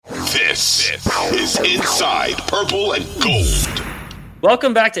This is Inside Purple and Gold.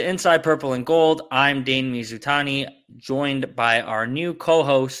 Welcome back to Inside Purple and Gold. I'm Dane Mizutani, joined by our new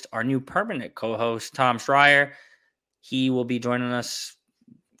co-host, our new permanent co-host, Tom Schreier. He will be joining us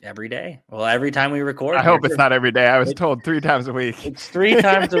every day. Well, every time we record. I hope it's not every day. I was told 3 times a week. It's 3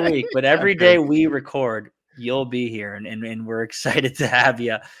 times a week, but every day we record, you'll be here, and we're excited to have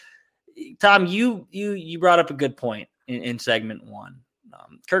you. Tom, you brought up a good point in segment 1.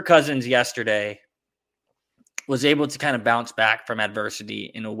 Kirk Cousins yesterday was able to kind of bounce back from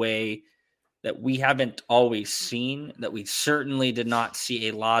adversity in a way that we haven't always seen, that we certainly did not see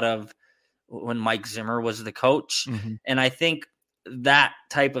a lot of when Mike Zimmer was the coach. Mm-hmm. And I think that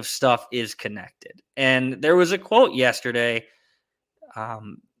type of stuff is connected. And there was a quote yesterday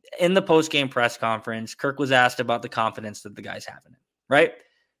in the post-game press conference. Kirk was asked about the confidence that the guys have in him, right?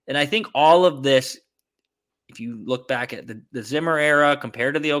 And I think all of this, if you look back at the Zimmer era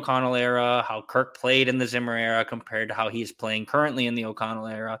compared to the O'Connell era, how Kirk played in the Zimmer era compared to how he's playing currently in the O'Connell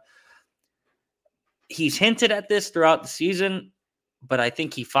era, he's hinted at this throughout the season, but I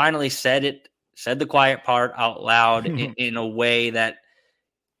think he finally said the quiet part out loud in a way that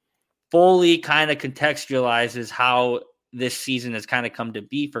fully kind of contextualizes how this season has kind of come to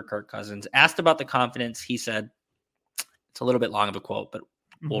be for Kirk Cousins. Asked about the confidence, he said, it's a little bit long of a quote, but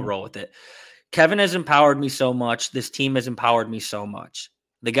we'll roll with it. Kevin has empowered me so much. This team has empowered me so much.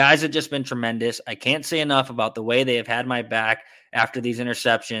 The guys have just been tremendous. I can't say enough about the way they have had my back after these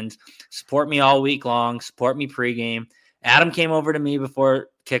interceptions. Support me all week long. Support me pregame. Adam came over to me before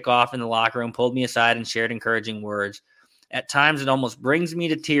kickoff in the locker room, pulled me aside and shared encouraging words. At times, it almost brings me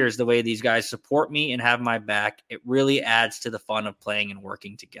to tears the way these guys support me and have my back. It really adds to the fun of playing and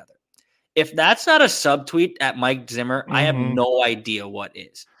working together. If that's not a subtweet at Mike Zimmer, I have no idea what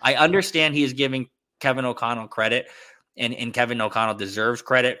is. I understand he is giving Kevin O'Connell credit, and Kevin O'Connell deserves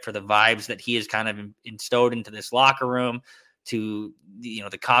credit for the vibes that he has kind of instilled into this locker room, to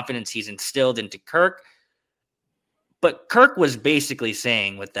the confidence he's instilled into Kirk. But Kirk was basically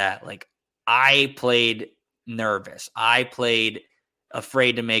saying with that, like, I played nervous. I played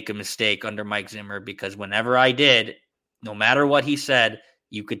afraid to make a mistake under Mike Zimmer, because whenever I did, no matter what he said,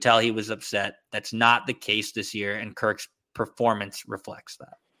 you could tell he was upset. That's not the case this year, and Kirk's performance reflects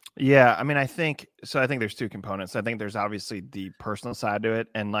that. Yeah, I mean, I think there's 2 components. I think there's obviously the personal side to it,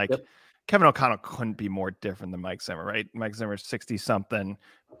 and Kevin O'Connell couldn't be more different than Mike Zimmer, right? Mike Zimmer's 60-something,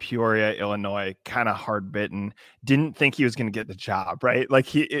 Peoria, Illinois, kind of hard-bitten, didn't think he was going to get the job, right? Like,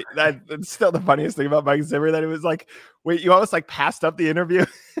 that's still the funniest thing about Mike Zimmer, that it was like, wait, you almost like passed up the interview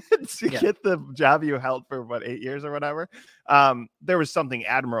to get the job you held for 8 years or whatever. There was something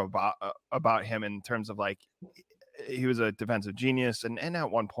admirable about him in terms of, like, he was a defensive genius, and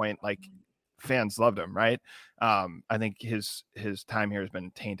at one point, like, fans loved him, right? I think his time here has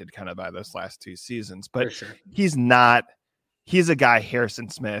been tainted kind of by those last 2 seasons, but sure. He's a guy Harrison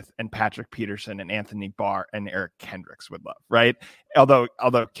Smith and Patrick Peterson and Anthony Barr and Eric Kendricks would love, right? Although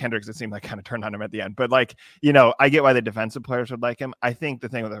Kendricks, it seemed like, kind of turned on him at the end, but, like, I get why the defensive players would like him. I think the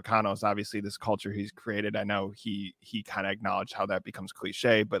thing with O'Connell is obviously this culture he's created. I know he kind of acknowledged how that becomes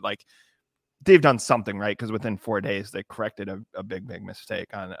cliche, but, like, they've done something right, because within 4 days they corrected a big mistake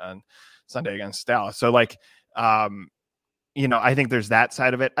on Sunday against Dallas. So, like, I think there's that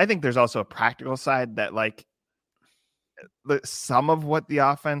side of it. I think there's also a practical side that, like, some of what the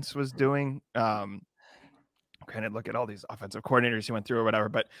offense was doing, kind of look at all these offensive coordinators he went through or whatever,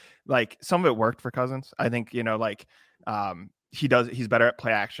 but, like, some of it worked for Cousins. I think, he's better at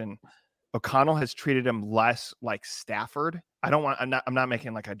play action. O'Connell has treated him less like Stafford. I'm not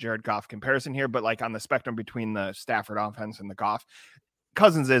making like a Jared Goff comparison here, but, like, on the spectrum between the Stafford offense and the Goff,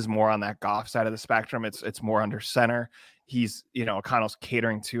 Cousins is more on that Goff side of the spectrum. It's more under center. He's, O'Connell's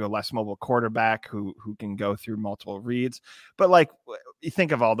catering to a less mobile quarterback who can go through multiple reads. But, like, you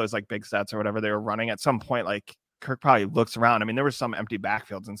think of all those, like, big sets or whatever they were running, at some point, like, Kirk probably looks around. I mean, there were some empty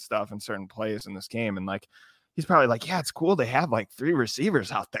backfields and stuff in certain plays in this game, and, like, he's probably like, yeah, it's cool. They have, like, 3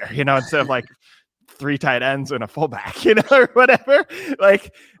 receivers out there, instead of, like, 3 tight ends and a fullback, or whatever.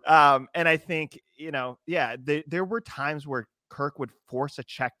 Like, and I think, there were times where Kirk would force a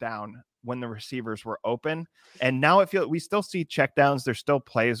check down when the receivers were open. And now we still see check downs. There's still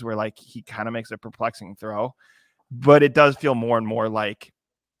plays where, like, he kind of makes a perplexing throw, but it does feel more and more like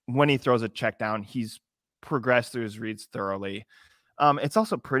when he throws a check down, he's progressed through his reads thoroughly. It's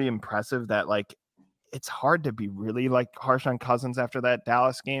also pretty impressive that, like, it's hard to be really, like, harsh on Cousins after that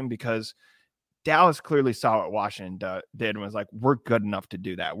Dallas game, because Dallas clearly saw what Washington did and was like, we're good enough to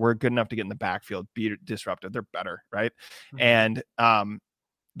do that. We're good enough to get in the backfield, be disruptive. They're better, right? Mm-hmm. And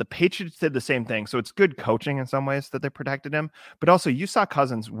the Patriots did the same thing. So it's good coaching in some ways that they protected him. But also you saw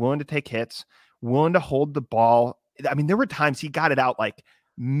Cousins willing to take hits, willing to hold the ball. I mean, there were times he got it out like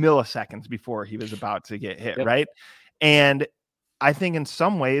milliseconds before he was about to get hit, right? And I think in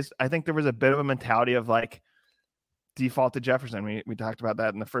some ways, I think there was a bit of a mentality of like default to Jefferson. We talked about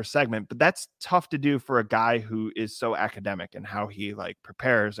that in the first segment, but that's tough to do for a guy who is so academic and how he like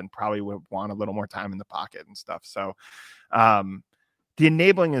prepares and probably would want a little more time in the pocket and stuff. So the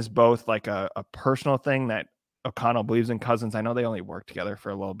enabling is both like a personal thing that O'Connell believes in Cousins. I know they only worked together for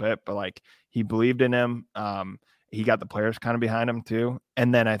a little bit, but like he believed in him. He got the players kind of behind him too.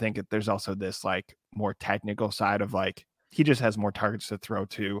 And then I think there's also this like more technical side of like, he just has more targets to throw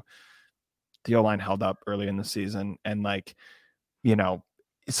to. The O-line held up early in the season, and like, you know,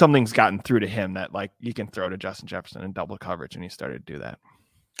 something's gotten through to him that like you can throw to Justin Jefferson in double coverage, and he started to do that.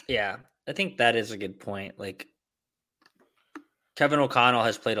 Yeah, I think that is a good point. Like Kevin O'Connell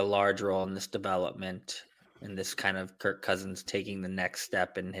has played a large role in this development, in this kind of Kirk Cousins taking the next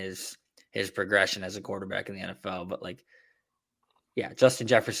step in his progression as a quarterback in the NFL. But like, yeah, Justin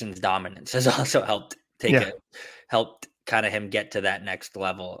Jefferson's dominance has also helped helped kind of him get to that next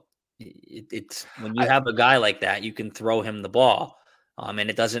level. It's when you have a guy like that, you can throw him the ball.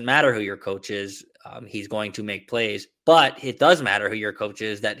 And it doesn't matter who your coach is. He's going to make plays, but it does matter who your coach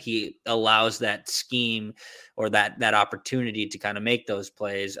is, that he allows that scheme or that opportunity to kind of make those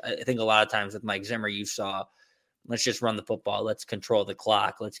plays. I think a lot of times with Mike Zimmer, you saw, let's just run the football. Let's control the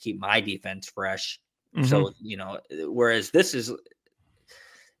clock. Let's keep my defense fresh. Mm-hmm. So, you know, whereas this is,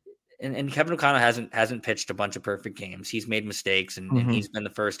 and Kevin O'Connell hasn't pitched a bunch of perfect games. He's made mistakes, and he's been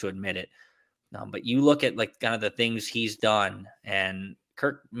the first to admit it. But you look at like kind of the things he's done, and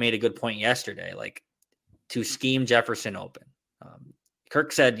Kirk made a good point yesterday, like to scheme Jefferson open.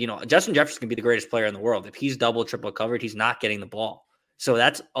 Kirk said, you know, Justin Jefferson can be the greatest player in the world. If he's double, triple covered, he's not getting the ball. So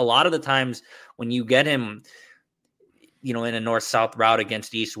that's a lot of the times when you get him, you know, in a north-south route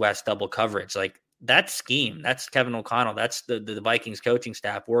against east-west double coverage, like that scheme, that's Kevin O'Connell. That's the Vikings coaching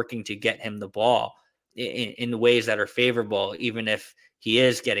staff working to get him the ball in ways that are favorable, even if he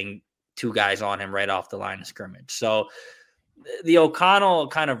is getting two guys on him right off the line of scrimmage. So the O'Connell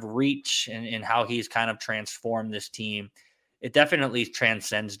kind of reach and how he's kind of transformed this team, it definitely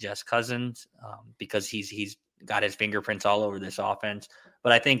transcends just Cousins because he's got his fingerprints all over this offense.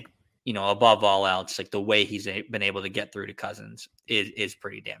 But I think, you know, above all else, like the way he's been able to get through to Cousins is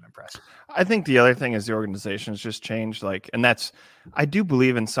pretty damn impressive. I think the other thing is the organization has just changed. Like, and that's, I do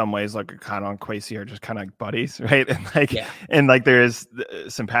believe in some ways, like O'Connell and Kwesi are just kind of like buddies, right? And like, and like there is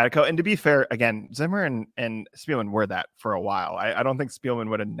simpatico. And to be fair, again, Zimmer and Spielman were that for a while. I don't think Spielman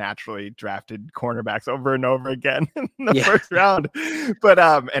would have naturally drafted cornerbacks over and over again in the first round, but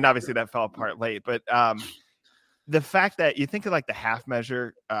and obviously that fell apart late. But the fact that you think of like the half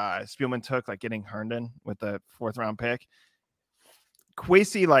measure Spielman took, like getting Herndon with the 4th round pick,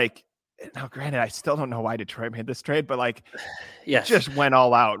 Kwesi, like, now granted, I still don't know why Detroit made this trade, but like, just went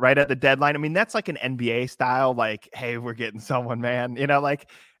all out right at the deadline. I mean, that's like an NBA style, like, hey, we're getting someone, man, you know, like,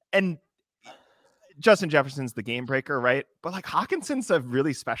 and Justin Jefferson's the game breaker, right? But like Hawkinson's a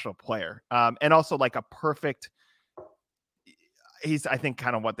really special player, and also like a perfect. He's, I think,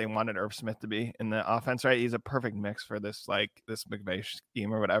 kind of what they wanted Irv Smith to be in the offense, right? He's a perfect mix for this, like this McVay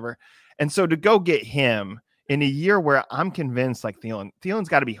scheme or whatever. And so to go get him in a year where I'm convinced like Thielen's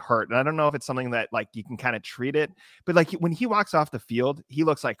got to be hurt. And I don't know if it's something that like you can kind of treat it, but like when he walks off the field, he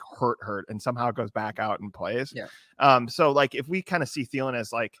looks like hurt and somehow goes back out and plays. Yeah. So like if we kind of see Thielen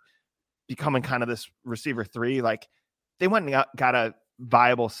as like becoming kind of this receiver 3, like they went and got a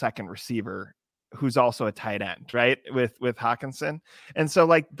viable second receiver who's also a tight end, right? With Hawkinson. And so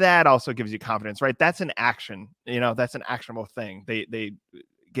like that also gives you confidence, right? That's an action, you know, that's an actionable thing. They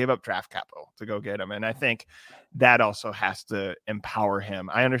gave up draft capital to go get him. And I think that also has to empower him.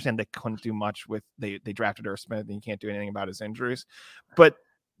 I understand they couldn't do much with, they drafted Irv Smith and you can't do anything about his injuries, but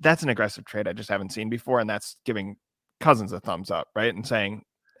that's an aggressive trade I just haven't seen before. And that's giving Cousins a thumbs up, right? And saying,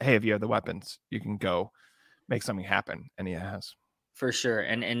 hey, if you have the weapons, you can go make something happen. And he has. For sure.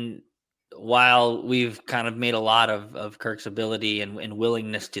 And while we've kind of made a lot of Kirk's ability and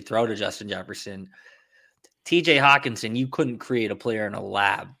willingness to throw to Justin Jefferson, TJ Hawkinson, you couldn't create a player in a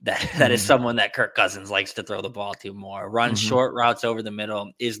lab that is someone that Kirk Cousins likes to throw the ball to more. Runs short routes over the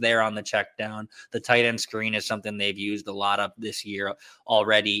middle, is there on the check down. The tight end screen is something they've used a lot of this year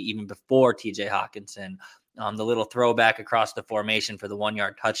already, even before TJ Hawkinson. The little throwback across the formation for the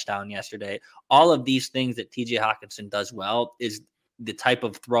 1-yard touchdown yesterday. All of these things that TJ Hawkinson does well is the type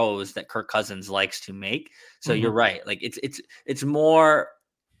of throws that Kirk Cousins likes to make. So you're right. Like it's more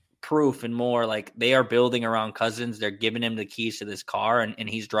proof and more like they are building around Cousins. They're giving him the keys to this car, and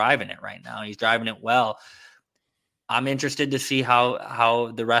he's driving it right now. He's driving it well. I'm interested to see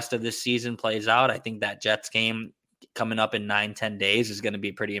how the rest of this season plays out. I think that Jets game coming up in 9-10 days is going to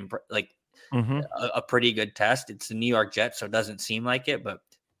be pretty a pretty good test. It's the New York Jets, so it doesn't seem like it, but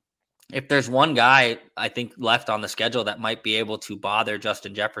if there's one guy I think left on the schedule that might be able to bother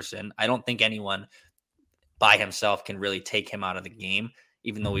Justin Jefferson, I don't think anyone by himself can really take him out of the game,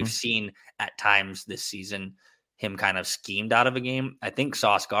 even though we've seen at times this season him kind of schemed out of a game. I think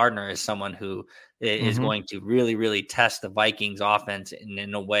Sauce Gardner is someone who is going to really, really test the Vikings offense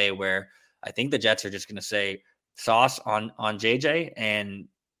in a way where I think the Jets are just going to say Sauce on JJ, and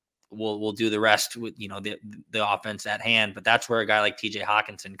we'll do the rest with, the offense at hand. But that's where a guy like TJ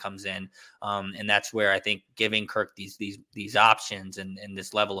Hawkinson comes in. And that's where I think giving Kirk these options and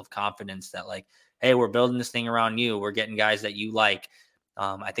this level of confidence that like, hey, we're building this thing around you. We're getting guys that you like.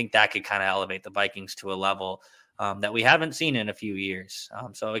 I think that could kind of elevate the Vikings to a level that we haven't seen in a few years.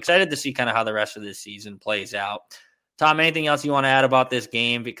 So excited to see kind of how the rest of this season plays out. Tom, anything else you want to add about this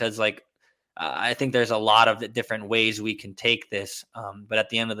game? Because I think there's a lot of different ways we can take this. But at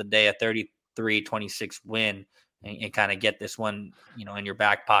the end of the day, a 33-26 win and kind of get this one, in your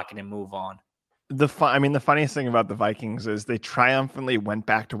back pocket and move on. The funniest thing about the Vikings is they triumphantly went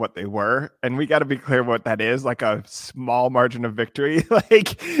back to what they were, and we got to be clear what that is, like a small margin of victory.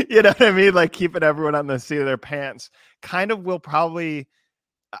 Like, you know what I mean? Like keeping everyone on the seat of their pants kind of will probably,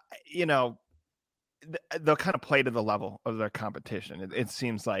 they'll kind of play to the level of their competition. It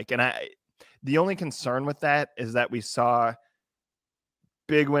seems like, and the only concern with that is that we saw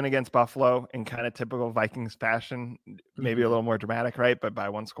big win against Buffalo in kind of typical Vikings fashion, maybe a little more dramatic, right? But by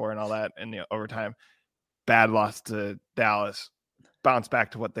one score and all that in the overtime. Bad loss to Dallas, bounce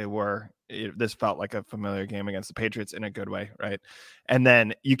back to what they were. This felt like a familiar game against the Patriots in a good way, right? And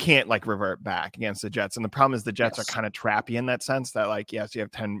then you can't revert back against the Jets. And the problem is the Jets are kind of trappy in that sense that yes, you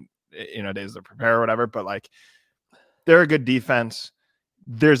have 10 days to prepare or whatever, but they're a good defense.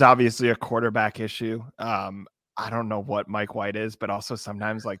 There's obviously a quarterback issue. I don't know what Mike White is, but also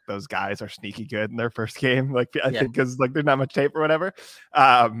sometimes those guys are sneaky good in their first game. I think because there's not much tape or whatever.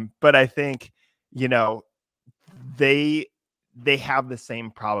 But I think, they have the same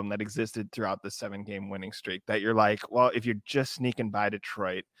problem that existed throughout the 7-game winning streak that you're well, if you're just sneaking by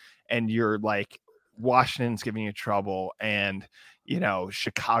Detroit and you're Washington's giving you trouble and,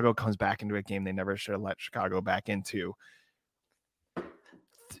 Chicago comes back into a game they never should have let Chicago back into,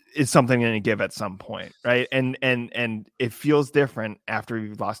 is something going to give at some point, right? And it feels different after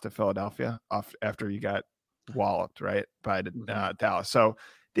you lost to Philadelphia, after you got walloped, right, by Dallas. So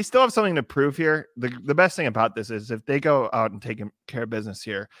they still have something to prove here. The best thing about this is if they go out and take care of business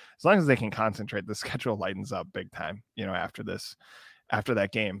here, as long as they can concentrate, the schedule lightens up big time, after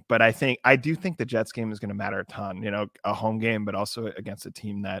that game. But I do think the Jets game is going to matter a ton, a home game, but also against a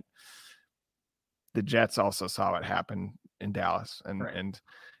team that the Jets also saw what happened in Dallas and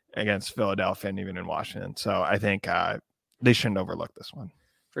against Philadelphia and even in Washington. So I think they shouldn't overlook this one.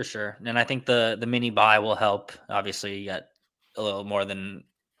 For sure. And I think the mini bye will help. Obviously, you got a little more than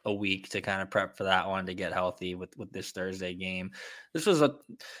a week to kind of prep for that one to get healthy with this Thursday game. This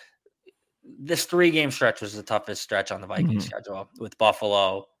 3-game stretch was the toughest stretch on the Vikings schedule, with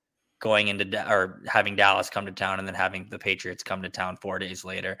Buffalo going into or having Dallas come to town and then having the Patriots come to town 4 days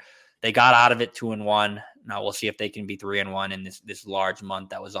later. They got out of it 2-1. Now we'll see if they can be 3-1 in this large month.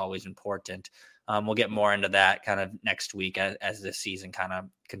 That was always important. We'll get more into that kind of next week as this season kind of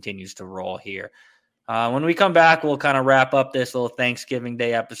continues to roll here. When we come back, we'll kind of wrap up this little Thanksgiving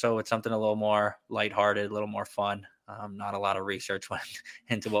Day episode with something a little more lighthearted, a little more fun. Not a lot of research went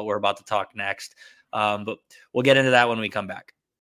into what we're about to talk next, but we'll get into that when we come back.